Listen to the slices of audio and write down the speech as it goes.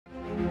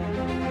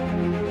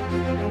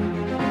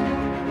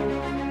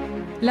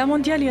لە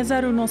مۆندیال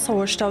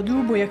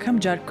 1982 بۆ یەکەم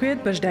جار کوێت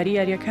بەشداری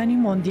یاریەکانی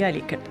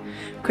مۆندیالی کرد.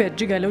 کوێت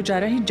جگە لەو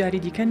جارە هیچ جاری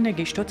دیکە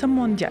نەگەیشتۆتە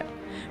مۆندیال.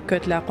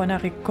 کوێت لە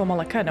قۆناغی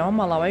کۆمەڵەکانەوە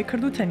ماڵاوای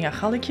کرد و تەنیا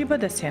خاڵێکی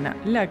بەدەستهێنا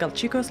لەگەڵ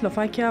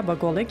چیکۆسلۆڤاکیا بە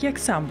گۆڵێک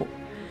یەکسان بوو.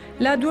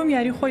 لا دووەم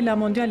یاری خۆی لە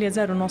مۆندیال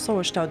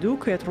 1982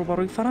 کوێت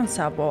ڕوبەڕووی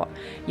فەڕەنسا بووە.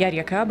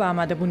 یاریەکە بە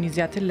ئامادەبوونی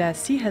زیاتر لە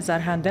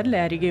 30,000 هەندەر لە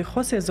یاریگەی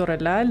خۆسێ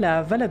زۆرەلا لە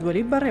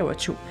ڤەلەدوەلی بەڕێوە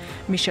چوو.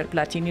 میشێل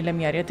پلاتینی لەم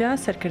یاریەدا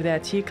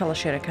سەرکردایەتی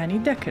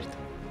کەڵەشێرەکانی دەکرد.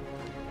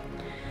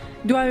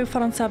 دوای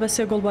فەڕەنسا بە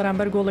 3 گۆڵ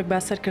بەرامبەر گۆڵێک با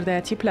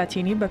سەرکردایەتی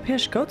پلاتینی بە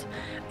پێشکەوت،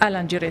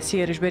 ئالان جێرێسی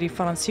هێرشبەری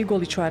فەڕەنسی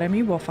گۆڵی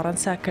چوارەمی بۆ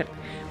فەڕەنسا کرد.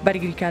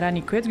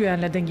 بەرگریکارانی کوێت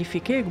گویان لە دەنگی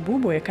فیکەیەک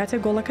بوو بۆ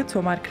یەکاتێک گۆڵەکە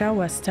تۆمارکرا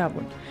وەستا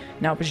بوون.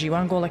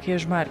 ناوبژیوان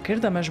گۆڵەکەی ژمار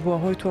کرد، ئەمەش بووە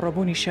هۆی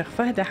تووڕەبوونی شێخ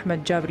فەهد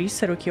ئەحمەد جابری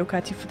سەرۆکی ئەو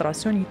کاتی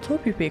فدراسیۆنی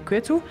تۆپی پێی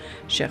کوێت و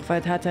شێخ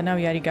فەهد هاتە ناو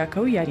یاریگاکە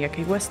و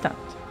یاریەکەی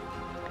وەستاند.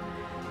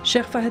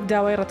 شێخ فەهد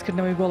داوای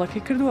ڕەتکردنەوەی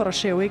گۆڵەکەی کرد و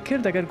ڕەشێوەی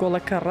کرد ئەگەر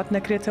گۆڵەکە ڕەت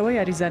نەکرێتەوە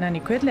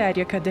یاریزانانی کوێت لە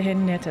یاریەکە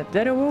دەهێنێتە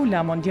دەرەوە و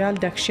لا مۆندیال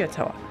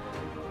دەکشێتەوە.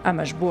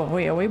 ئەمەش بووە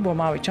هۆی ئەوەی بۆ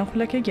ماوەی چەند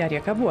خولەکێک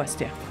یاریەکە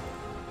بوەستێ.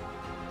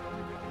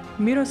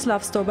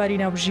 میرۆسلاڤ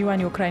ستۆباری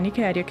ناوبژیوانی ئوکراینی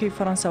کە یاریەکەی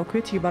فەڕەنسا و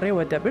کوێتی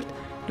بەڕێوە دەبرد،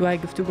 دوای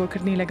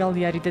گفتوگۆکردنی لەگەڵ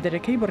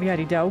یاریدەدەرەکەی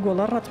بڕیاریدا و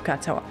گۆڵە ڕەت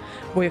بکاتەوە.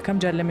 بۆ یەکەم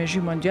جار لە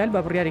مێژووی مۆندیال بە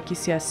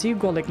بڕیارێکی سیاسی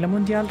گۆڵێک لە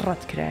مۆندیال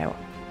ڕەت کرایەوە.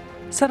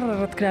 سەر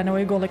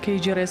ڕەتکرانەوەی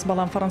گۆڵەکەی جێڕێز،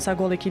 بەڵام فەڕەنسا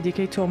گۆڵێکی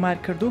دیکەی تۆمار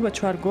کردو بە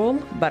 4 گۆڵ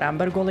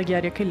بەرامبەر گۆڵێک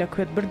یاریەکەی لە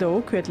کوێت بردەوە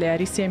و کوێت لە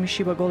یاری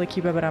سێمیشی بە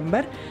گۆڵێکی بە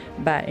بەرامبەر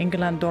بە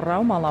ئینگلەند دۆڕا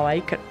و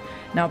ماڵاوایی کرد.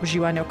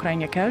 ناوبژیوانی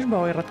ئوکراینیەکەش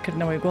بەوەی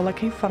ڕەتکردنەوەی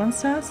گۆڵەکەی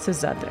فەڕەنسا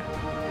سزادرا.